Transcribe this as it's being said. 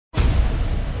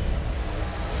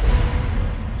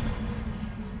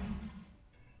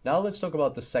Now let's talk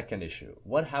about the second issue.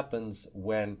 What happens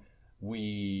when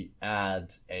we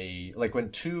add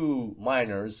when two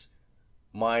miners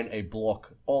mine a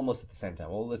block almost at the same time?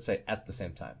 Well, let's say at the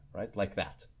same time, right? Like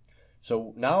that.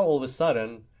 So now all of a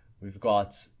sudden we've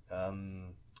got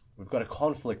a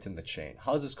conflict in the chain.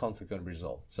 How is this conflict going to be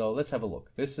resolved? So let's have a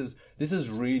look. This is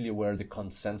really where the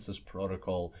consensus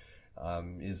protocol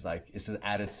is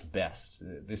at its best.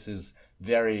 This is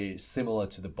very similar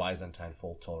to the Byzantine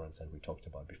fault tolerance that we talked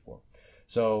about before.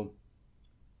 So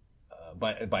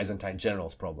Byzantine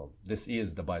generals problem. This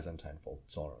is the Byzantine fault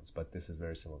tolerance, but this is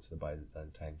very similar to the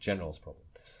Byzantine generals problem.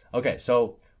 Okay,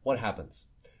 so what happens?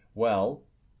 Well,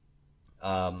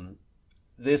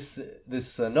 this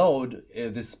node,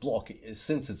 this block,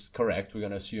 since it's correct, we're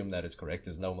going to assume that it's correct,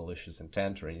 there's no malicious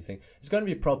intent or anything, it's going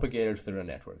to be propagated through the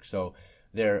network. So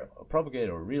they're propagated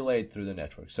or relayed through the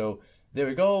network. So there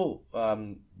we go.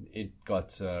 It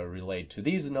got relayed to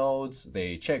these nodes.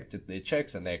 They checked it,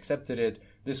 and they accepted it.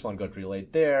 This one got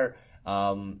relayed there.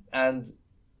 And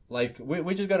like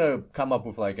we're just gonna come up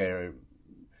with like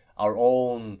our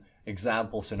own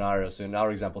example scenario. So in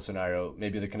our example scenario,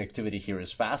 maybe the connectivity here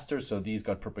is faster, so these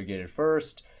got propagated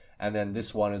first, and then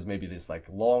this one is maybe this like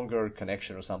longer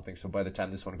connection or something. So by the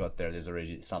time this one got there, there's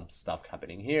already some stuff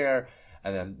happening here,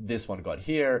 and then this one got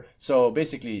here. So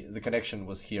basically the connection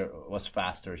was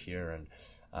faster here,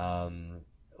 and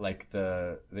like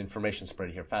the information spread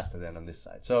here faster than on this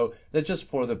side. So that's just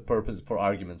for the purpose, for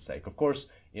argument's sake. Of course,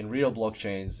 in real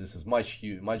blockchains, this is much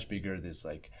bigger. There's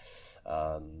like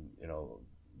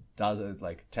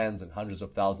like tens and hundreds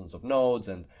of thousands of nodes,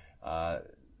 and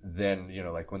then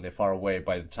like when they're far away,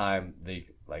 by the time the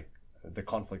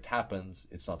conflict happens,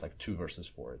 it's not like 2 versus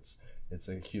 4. It's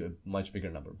a much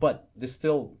bigger number, but this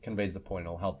still conveys the point.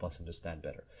 It'll help us understand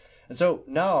better. And so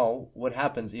now what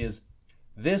happens is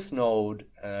this node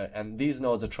and these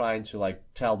nodes are trying to like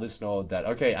tell this node that,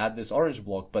 okay, add this orange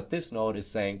block, but this node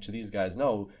is saying to these guys,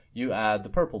 no, you add the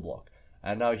purple block.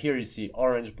 And now here you see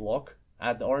orange block,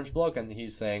 add the orange block, and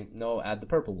he's saying, no, add the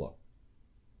purple block.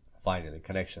 Finally, the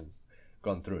connection's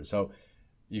gone through. So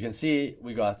you can see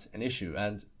we got an issue,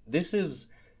 and this is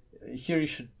here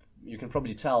you can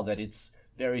probably tell that it's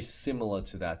very similar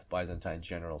to that Byzantine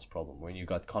generals problem when you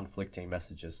got conflicting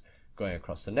messages going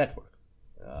across the network.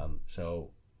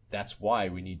 So that's why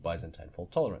we need Byzantine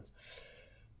fault tolerance.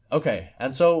 Okay,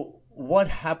 and so what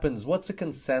happens? What's a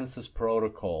consensus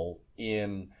protocol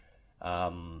in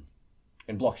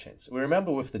blockchains? We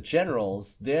remember with the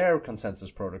generals, their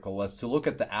consensus protocol was to look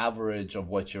at the average of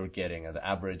what you're getting and the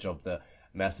average of the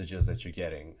messages that you're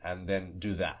getting, and then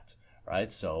do that,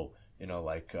 right? So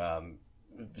like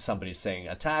somebody's saying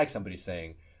attack, somebody's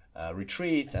saying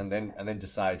retreat, and then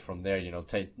decide from there.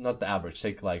 Take not the average,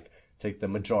 take the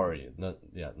majority, not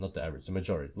the average, the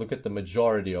majority. Look at the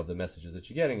majority of the messages that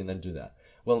you're getting, and then do that.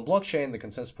 Well, in blockchain, the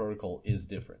consensus protocol is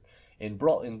different. In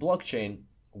blockchain,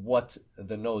 what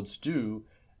the nodes do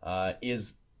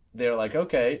is they're like,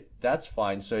 okay, that's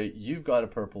fine. So you've got a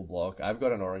purple block, I've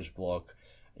got an orange block.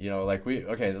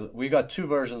 We got 2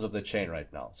 versions of the chain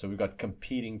right now. So we've got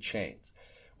competing chains.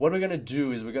 What we're going to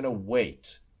do is we're going to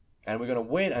wait, and we're going to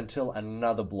wait until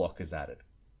another block is added.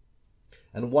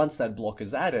 And once that block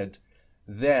is added,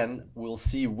 then we'll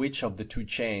see which of the 2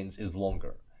 chains is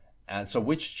longer. And so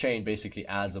which chain basically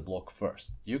adds a block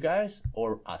first, you guys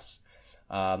or us?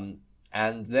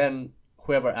 And then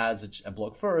whoever adds a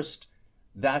block first,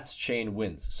 that chain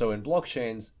wins. So in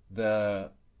blockchains,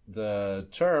 the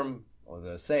term or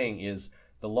the saying is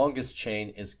the longest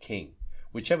chain is king.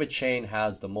 Whichever chain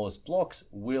has the most blocks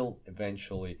will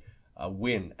eventually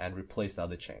win and replace the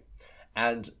other chain.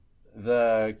 And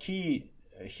the key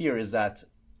here is that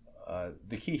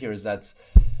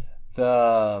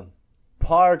the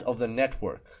part of the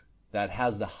network that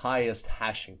has the highest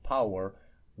hashing power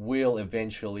will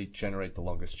eventually generate the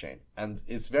longest chain. And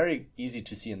it's very easy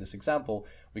to see in this example.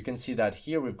 We can see that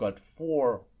here we've got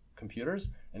 4 computers,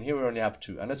 and here we only have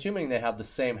 2. And assuming they have the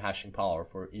same hashing power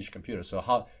for each computer. So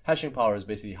hashing power is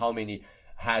basically how many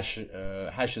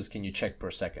hashes can you check per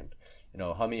second.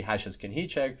 How many hashes can he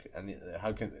check, and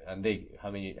how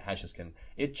many hashes can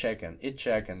it check, and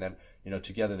then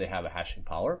together they have a hashing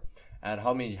power. And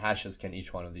how many hashes can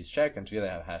each one of these check, and together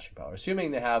they have hashing power. Assuming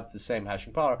they have the same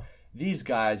hashing power, these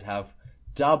guys have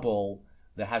double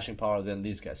the hashing power than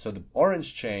these guys. So the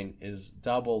orange chain is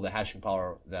double the hashing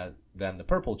power than the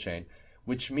purple chain,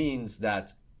 which means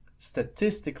that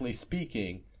statistically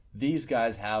speaking, these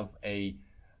guys have a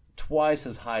twice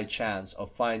as high chance of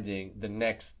finding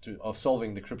of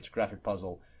solving the cryptographic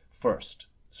puzzle first.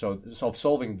 So of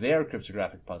solving their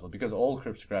cryptographic puzzle, because all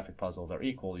cryptographic puzzles are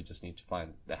equal, you just need to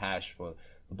find the hash for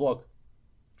the block.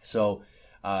 So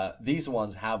these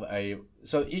ones have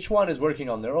so each one is working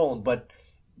on their own, but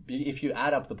if you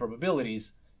add up the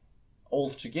probabilities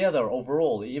altogether,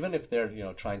 overall, even if they're,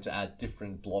 trying to add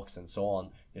different blocks and so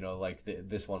on, like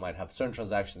this one might have certain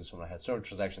transactions, this one might have certain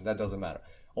transactions, that doesn't matter.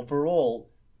 Overall,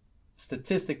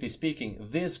 statistically speaking,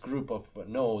 this group of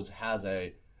nodes has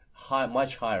a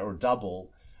much higher or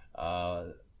double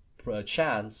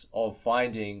chance of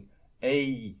finding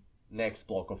a next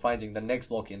block or finding the next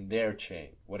block in their chain,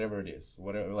 whatever it is,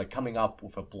 like coming up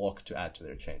with a block to add to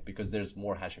their chain, because there's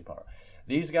more hashing power.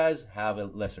 These guys have a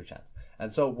lesser chance.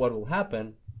 And so what will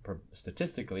happen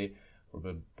statistically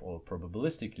or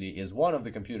probabilistically is one of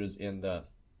the computers in the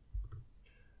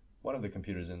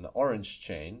orange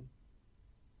chain,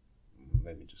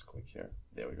 let me just click here,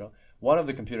 there we go, one of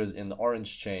the computers in the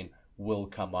orange chain will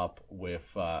come up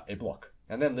with a block,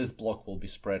 and then this block will be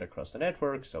spread across the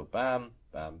network, so bam,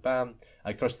 bam, bam,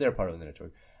 across their part of the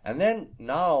network. And then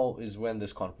now is when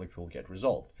this conflict will get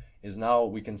resolved, is now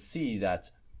we can see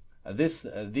that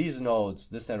these nodes,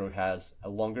 this network has a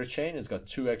longer chain, it's got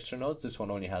 2 extra nodes, this one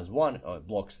only has 1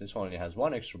 blocks, this one only has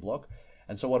 1 extra block.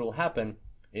 And so what will happen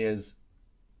is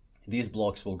these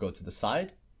blocks will go to the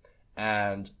side,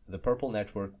 and the purple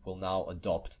network will now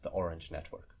adopt the orange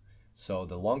network. So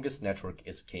the longest network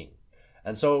is king.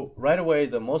 And so right away,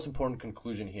 the most important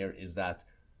conclusion here is that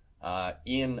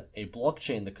in a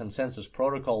blockchain, the consensus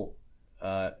protocol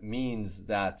means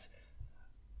that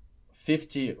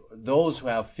those who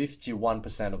have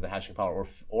 51% of the hashing power,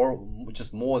 or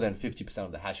just more than 50%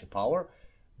 of the hashing power,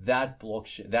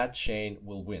 that chain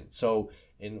will win. So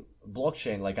in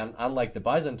blockchain, like unlike the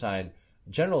Byzantine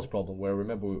generals problem, where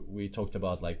remember we talked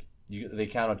about like they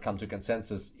cannot come to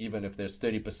consensus even if there's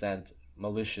 30%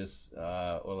 malicious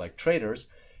or like traitors,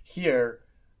 here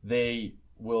they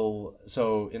will.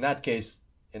 So in that case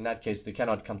they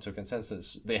cannot come to a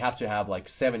consensus. They have to have like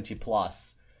 70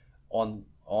 plus on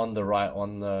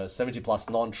the 70 plus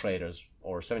non-traders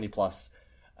or 70 plus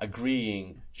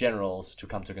agreeing generals to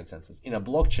come to consensus. In a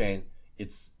blockchain,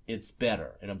 it's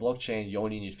better. In a blockchain, you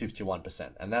only need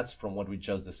 51%, and that's from what we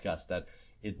just discussed, that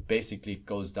it basically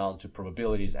goes down to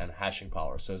probabilities and hashing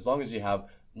power. So as long as you have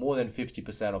more than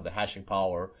 50% of the hashing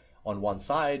power on one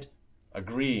side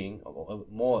agreeing,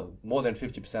 more than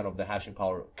 50% of the hashing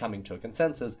power coming to a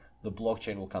consensus, the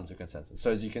blockchain will come to consensus.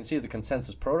 So as you can see, the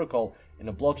consensus protocol in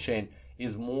a blockchain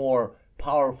is more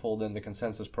powerful than the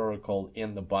consensus protocol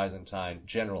in the Byzantine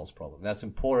generals problem. That's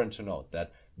important to note,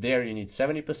 that there you need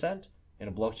 70%, in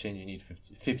a blockchain you need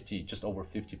 50, just over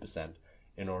 50%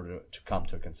 in order to come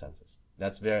to a consensus.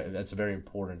 That's a very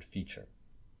important feature,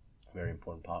 very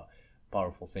important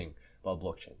powerful thing about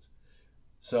blockchains.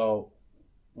 So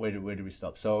where do we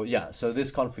stop? So yeah, so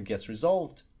this conflict gets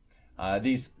resolved.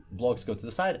 These blocks go to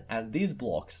the side, and these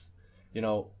blocks,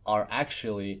 are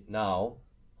actually now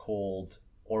called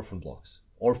orphaned blocks.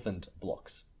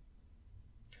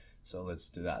 So let's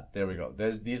do that. There we go.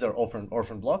 These are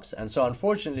orphan blocks. And so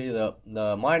unfortunately,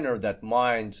 the miner that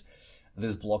mined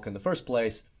this block in the first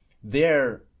place,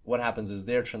 what happens is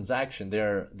their transaction,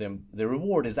 their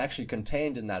reward is actually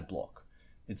contained in that block.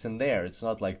 It's in there. It's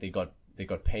not like they got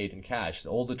paid in cash.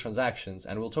 All the transactions,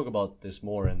 and we'll talk about this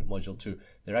more in module 2,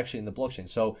 they're actually in the blockchain.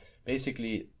 So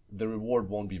basically, the reward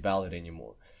won't be valid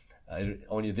anymore.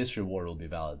 Only this reward will be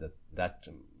valid that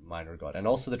miner got. And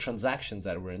also the transactions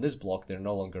that were in this block, they're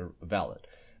no longer valid.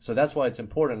 So that's why it's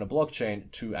important in a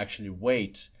blockchain to actually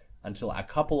wait until a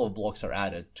couple of blocks are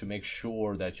added to make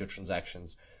sure that your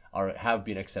transactions have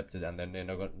been accepted, and then they're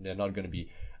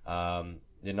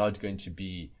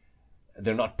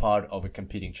not part of a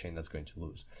competing chain that's going to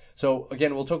lose. So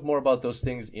again, we'll talk more about those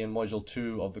things in module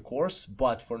 2 of the course,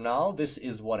 but for now, this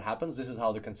is what happens. This is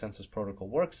how the consensus protocol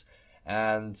works,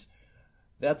 and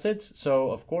that's it.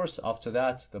 So of course, after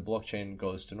that, the blockchain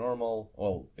goes to normal.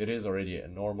 Well, it is already a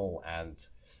normal, and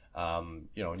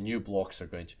new blocks are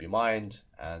going to be mined,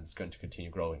 and it's going to continue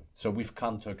growing. So we've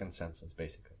come to a consensus,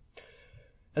 basically.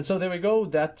 And so there we go.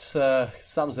 That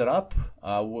sums it up.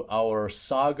 Our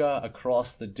saga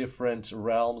across the different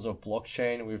realms of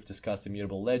blockchain. We've discussed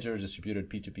immutable ledger, distributed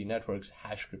P2P networks,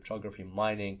 hash cryptography,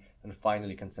 mining, and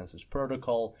finally consensus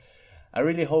protocol. I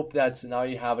really hope that now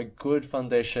you have a good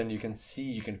foundation. You can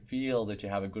feel that you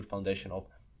have a good foundation of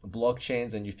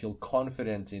blockchains, and you feel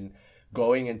confident in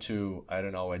going into,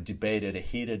 a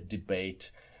heated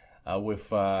debate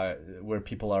where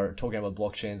people are talking about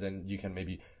blockchains, and you can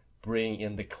maybe bring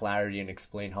in the clarity and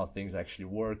explain how things actually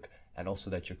work, and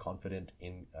also that you're confident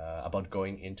in about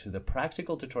going into the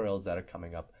practical tutorials that are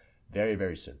coming up very,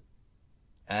 very soon.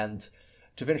 And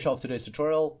to finish off today's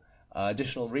tutorial,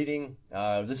 additional reading.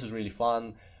 This is really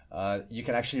fun. you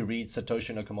can actually read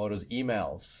Satoshi Nakamoto's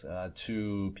emails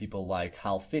to people like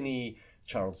Hal Finney,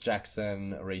 Charles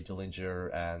Jackson, Ray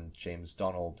Dillinger, and James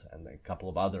Donald, and a couple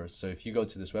of others. So if you go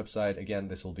to this website, again,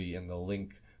 this will be in the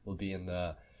link, will be in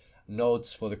the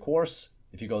notes for the course.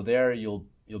 If you go there, you'll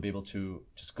be able to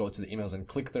just go to the emails and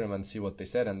click through them and see what they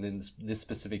said. And then this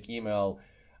specific email,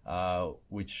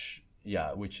 which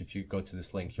if you go to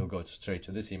this link, you'll go straight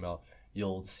to this email.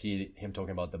 You'll see him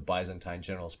talking about the Byzantine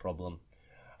generals problem.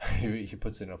 He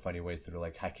puts it in a funny way through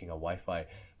like hacking a Wi-Fi,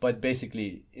 but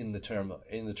basically in the term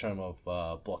of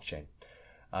blockchain.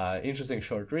 Interesting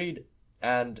short read,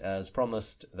 and as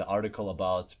promised, the article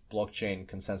about blockchain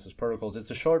consensus protocols.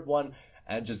 It's a short one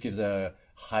and just gives a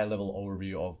high-level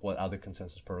overview of what other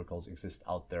consensus protocols exist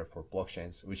out there for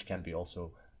blockchains, which can be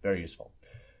also very useful.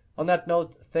 On that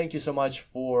note, thank you so much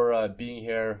for being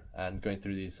here and going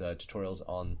through these tutorials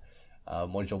on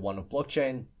Module 1 of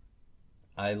blockchain.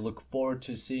 I look forward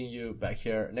to seeing you back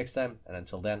here next time, and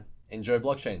until then, enjoy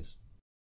blockchains.